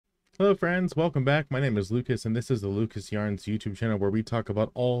Hello friends, welcome back. My name is Lucas and this is the Lucas Yarns YouTube channel where we talk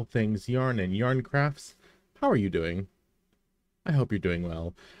about all things yarn and yarn crafts. How are you doing? I hope you're doing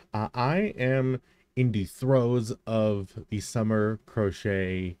well. I am in the throes of the summer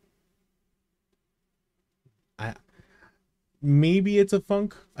crochet. I Maybe it's a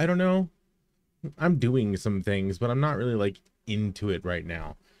funk, I don't know. I'm doing some things, but I'm not really like into it right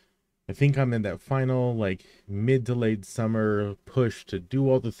now. I think I'm in that final like mid to late summer push to do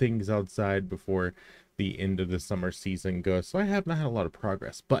all the things outside before the end of the summer season goes. So I have not had a lot of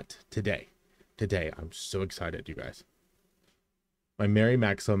progress, but today I'm so excited, you guys. My Mary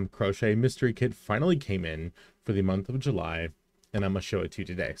Maxim crochet mystery kit finally came in for the month of July, and I'm gonna show it to you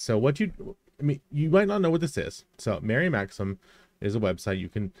today. So you might not know what this is. So Mary Maxim is a website. You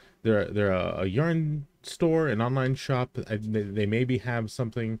can, they're a yarn store, an online shop. They maybe have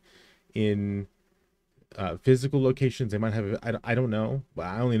something in physical locations. They might have, I don't know, but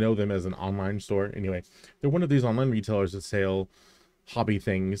I only know them as an online store. Anyway, they're one of these online retailers that sell hobby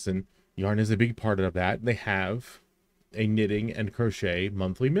things, and yarn is a big part of that. They have a knitting and crochet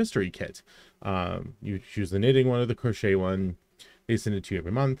monthly mystery kit. You choose the knitting one or the crochet one. They send it to you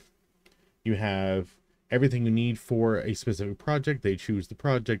every month. You have everything you need for a specific project. They choose the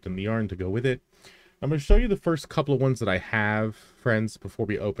project and the yarn to go with it. I'm going to show you the first couple of ones that I have, friends, before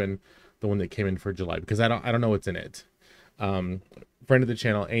we open the one that came in for July, because I don't know what's in it. Friend of the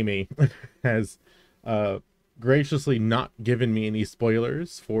channel, Amy, has graciously not given me any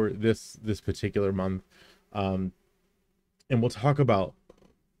spoilers for this particular month. And we'll talk about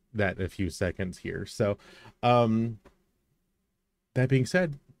that in a few seconds here. So that being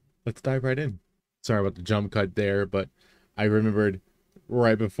said, let's dive right in. Sorry about the jump cut there, but I remembered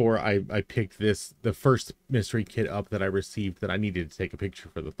right before I picked the first mystery kit up that I received, that I needed to take a picture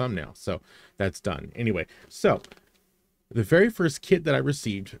for the thumbnail. So that's done. Anyway, so the very first kit that I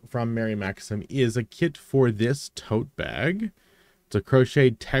received from Mary Maxim is a kit for this tote bag. It's a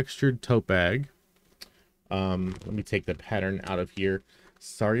crocheted textured tote bag. Let me take the pattern out of here.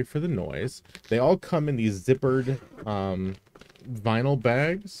 Sorry for the noise. They all come in these zippered vinyl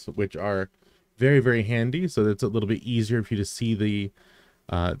bags, which are very, very handy. So it's a little bit easier for you to see the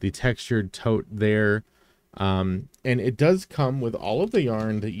textured tote there. And it does come with all of the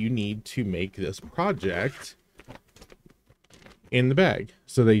yarn that you need to make this project in the bag.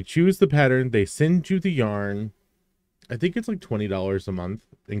 So they choose the pattern, they send you the yarn. I think it's like $20 a month,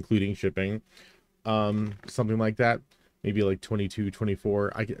 including shipping. Something like that. Maybe like 22,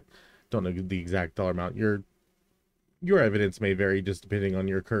 24. Don't know the exact dollar amount. Your evidence may vary just depending on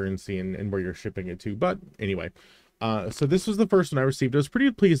your currency and where you're shipping it to. But anyway, so this was the first one I received. I was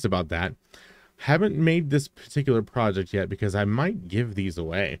pretty pleased about that. Haven't made this particular project yet because I might give these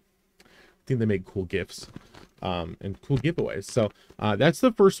away. I think they make cool gifts and cool giveaways. So that's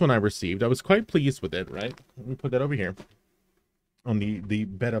the first one I received. I was quite pleased with it, right? Let me put that over here on the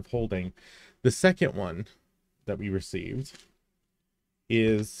bed of holding. The second one that we received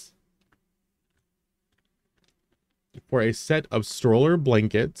is for a set of stroller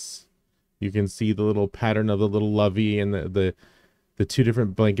blankets. You can see the little pattern of the little lovey and the two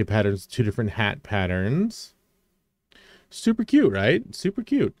different blanket patterns, two different hat patterns. Super cute, right? Super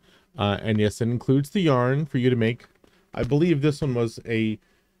cute. And yes, it includes the yarn for you to make. I believe this one was a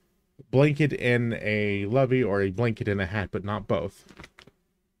blanket and a lovey, or a blanket and a hat, but not both.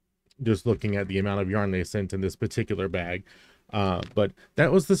 Just looking at the amount of yarn they sent in this particular bag. But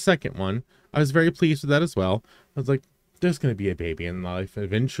that was the second one. I was very pleased with that as well. I was like, there's going to be a baby in life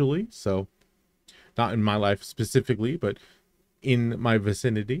eventually. So not in my life specifically, but in my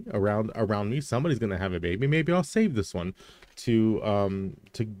vicinity around me, somebody's going to have a baby. Maybe I'll save this one to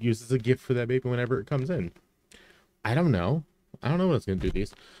use as a gift for that baby whenever it comes in. I don't know what it's going to do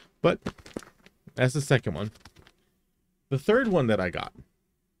these, but that's the second one. The third one that I got,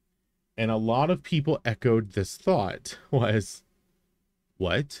 and a lot of people echoed this thought, was,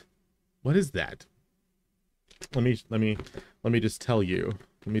 what is that? Let me just tell you.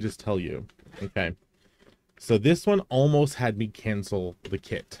 Okay. So this one almost had me cancel the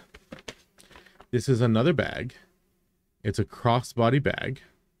kit. This is another bag. It's a crossbody bag.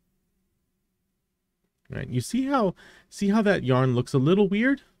 Right? You see how that yarn looks a little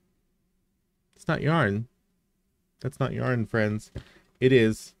weird? It's not yarn. That's not yarn, friends. It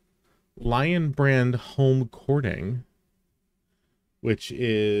is Lion Brand Home Cording, which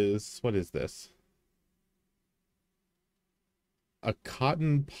is, what is this? A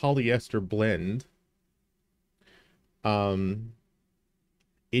cotton polyester blend.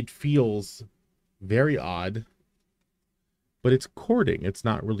 It feels very odd, but it's cording. It's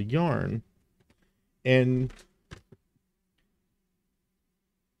not really yarn. And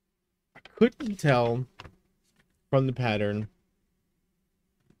couldn't tell from the pattern.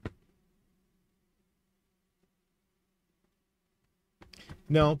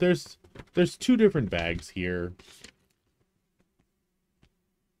 No, there's two different bags here.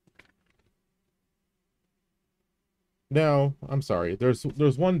 No, I'm sorry. There's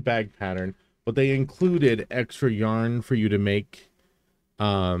one bag pattern, but they included extra yarn for you to make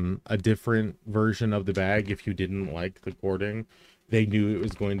a different version of the bag if you didn't like the cording. They knew it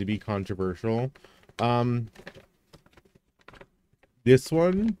was going to be controversial. This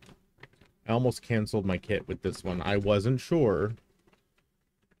one, I almost canceled my kit with this one. I wasn't sure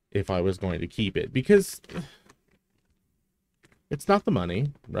if I was going to keep it because it's not the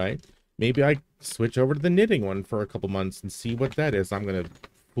money, right? Maybe I switch over to the knitting one for a couple months and see what that is. I'm gonna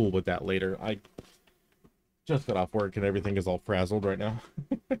fool with that later. I just got off work and everything is all frazzled right now.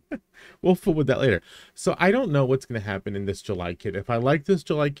 We'll fool with that later. So I don't know what's gonna happen in this July kit. If I like this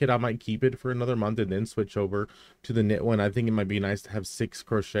July kit, I might keep it for another month and then switch over to the knit one. I think it might be nice to have 6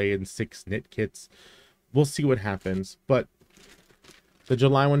 crochet and 6 knit kits. We'll see what happens. But the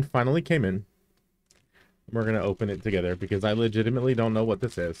July one finally came in. We're gonna open it together because I legitimately don't know what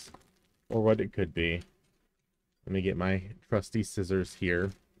this is or what it could be. Let me get my trusty scissors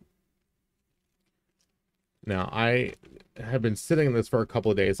here. Now, I have been sitting in this for a couple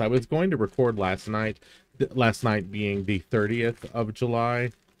of days. I was going to record last night being the 30th of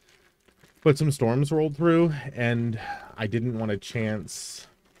July, but some storms rolled through, and I didn't want to chance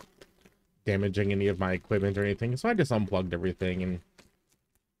damaging any of my equipment or anything, so I just unplugged everything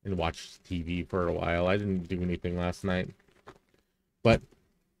and watched TV for a while. I didn't do anything last night, but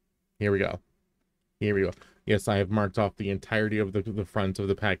here we go. Here we go. Yes, I have marked off the entirety of the front of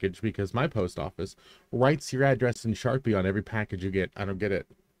the package because my post office writes your address in Sharpie on every package you get. I don't get it.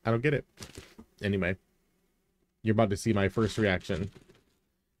 I don't get it. Anyway, you're about to see my first reaction.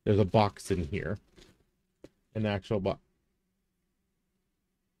 There's a box in here. An actual box.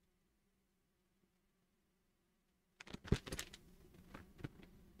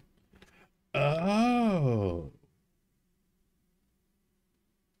 Oh.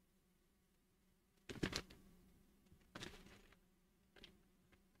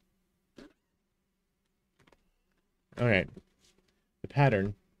 All right. The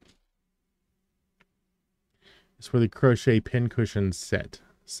pattern is for the crochet pincushion set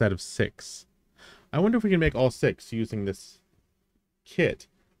of 6. I wonder if we can make all 6 using this kit.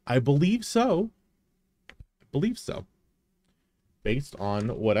 I believe so. I believe so. Based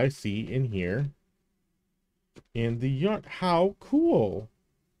on what I see in here in the yarn. How cool.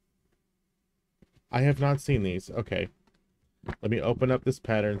 I have not seen these. Okay. Let me open up this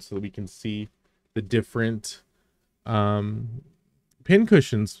pattern so that we can see the different pin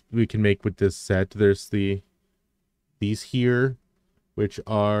cushions we can make with this set. There's these here, which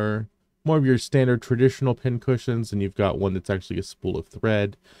are more of your standard traditional pin cushions, and you've got one that's actually a spool of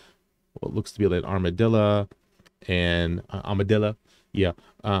thread, what looks to be like armadillo and armadillo. Yeah,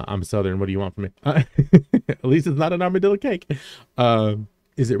 I'm Southern. What do you want from me? At least it's not an armadillo cake.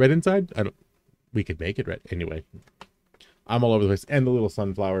 Is it red inside? I don't. We could make it red anyway. I'm all over the place. And the little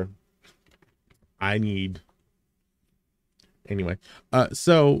sunflower. I need. Anyway,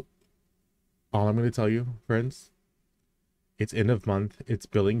 so all I'm going to tell you, friends, it's end of month. It's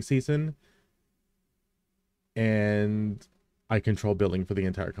billing season, and I control billing for the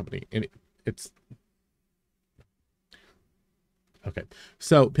entire company, and it's. Okay,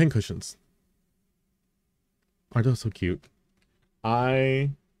 so pin cushions. Aren't those so cute?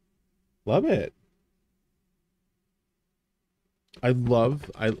 I love it.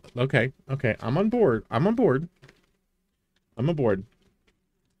 Okay, I'm on board. I'm on board.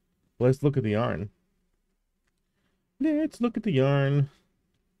 Let's look at the yarn. Let's look at the yarn.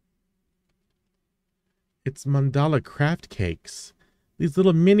 It's mandala craft cakes. These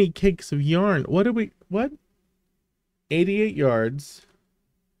little mini cakes of yarn. What? 88 yards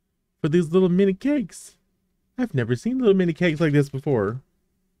for these little mini cakes. I've never seen little mini cakes like this before.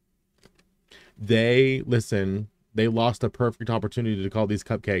 They lost a perfect opportunity to call these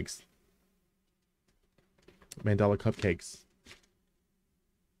cupcakes mandala cupcakes.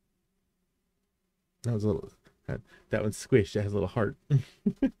 That was a little, that one's squished. It has a little heart.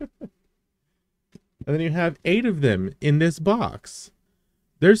 And then you have 8 of them in this box.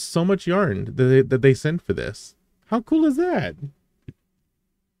 There's so much yarn that they sent for this. How cool is that?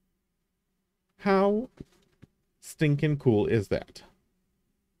 How stinking cool is that?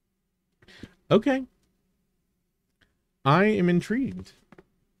 Okay. I am intrigued.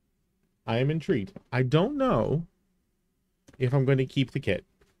 I don't know if I'm going to keep the kit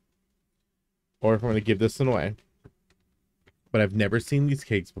or if I'm going to give this one away. But I've never seen these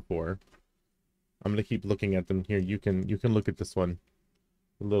cakes before. I'm gonna keep looking at them here. You can look at this one.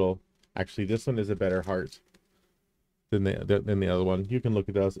 A little, actually, this one is a better heart than the other one. You can look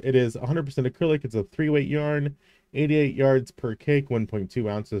at those. It is 100% acrylic. It's a 3-weight yarn, 88 yards per cake, 1.2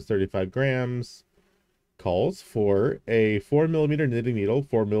 ounces, 35 grams. Calls for a 4mm knitting needle,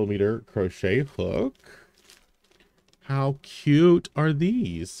 4mm crochet hook. How cute are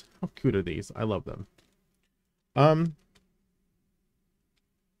these? How cute are these? I love them.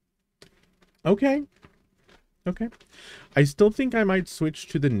 Okay. Okay. I still think I might switch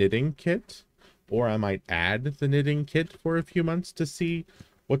to the knitting kit, or I might add the knitting kit for a few months to see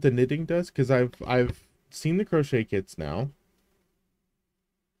what the knitting does, because I've seen the crochet kits now,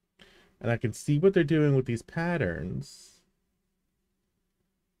 and I can see what they're doing with these patterns.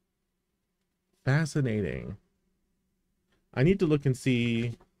 Fascinating. I need to look and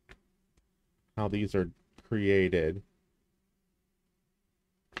see how these are created.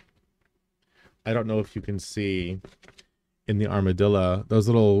 I don't know if you can see in the armadillo, those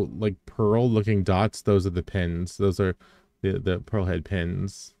little like pearl looking dots, those are the pins. Those are the pearl head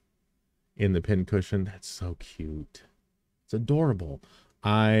pins in the pin cushion. That's so cute. It's adorable.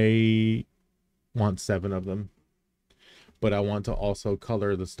 I want 7 of them, but I want to also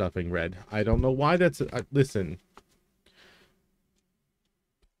color the stuffing red. I don't know why that's listen.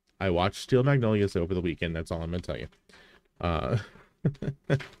 I watched Steel Magnolias over the weekend. That's all I'm gonna tell you.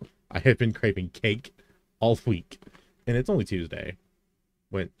 I have been craving cake all week, and it's only Tuesday.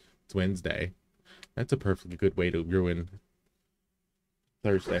 It's Wednesday. That's a perfectly good way to ruin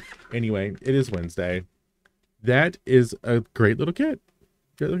Thursday. Anyway, it is Wednesday. That is a great little kit.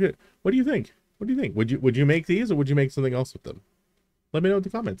 Great little kit. What do you think? What do you think? Would you make these, or would you make something else with them? Let me know in the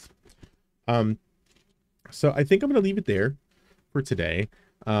comments. So I think I'm gonna leave it there for today.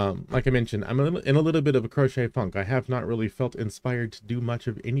 Like I mentioned, I'm in a little bit of a crochet funk. I have not really felt inspired to do much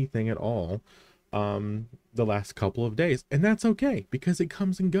of anything at all the last couple of days, and that's okay, because it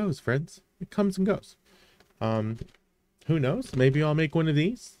comes and goes, friends. It comes and goes. Who knows? Maybe I'll make one of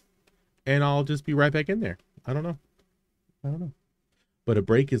these and I'll just be right back in there. I don't know. But a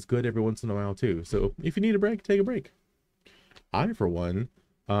break is good every once in a while too. So if you need a break, take a break. I, for one,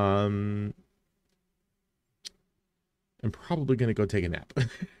 I'm probably gonna go take a nap.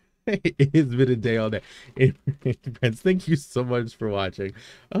 It has been a day all day. Anyway, friends, thank you so much for watching.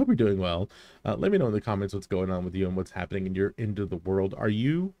 I hope you're doing well. Let me know in the comments what's going on with you and what's happening in your end of the world. Are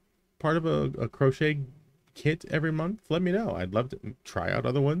you part of a crochet kit every month? Let me know. I'd love to try out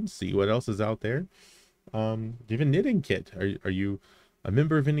other ones, see what else is out there. Do you have a knitting kit? Are you a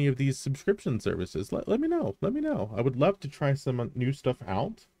member of any of these subscription services? Let me know. Let me know. I would love to try some new stuff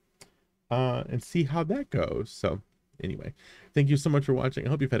out and see how that goes. So anyway, thank you so much for watching. I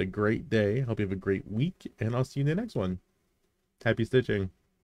hope you've had a great day. I hope you have a great week, and I'll see you in the next one. Happy stitching.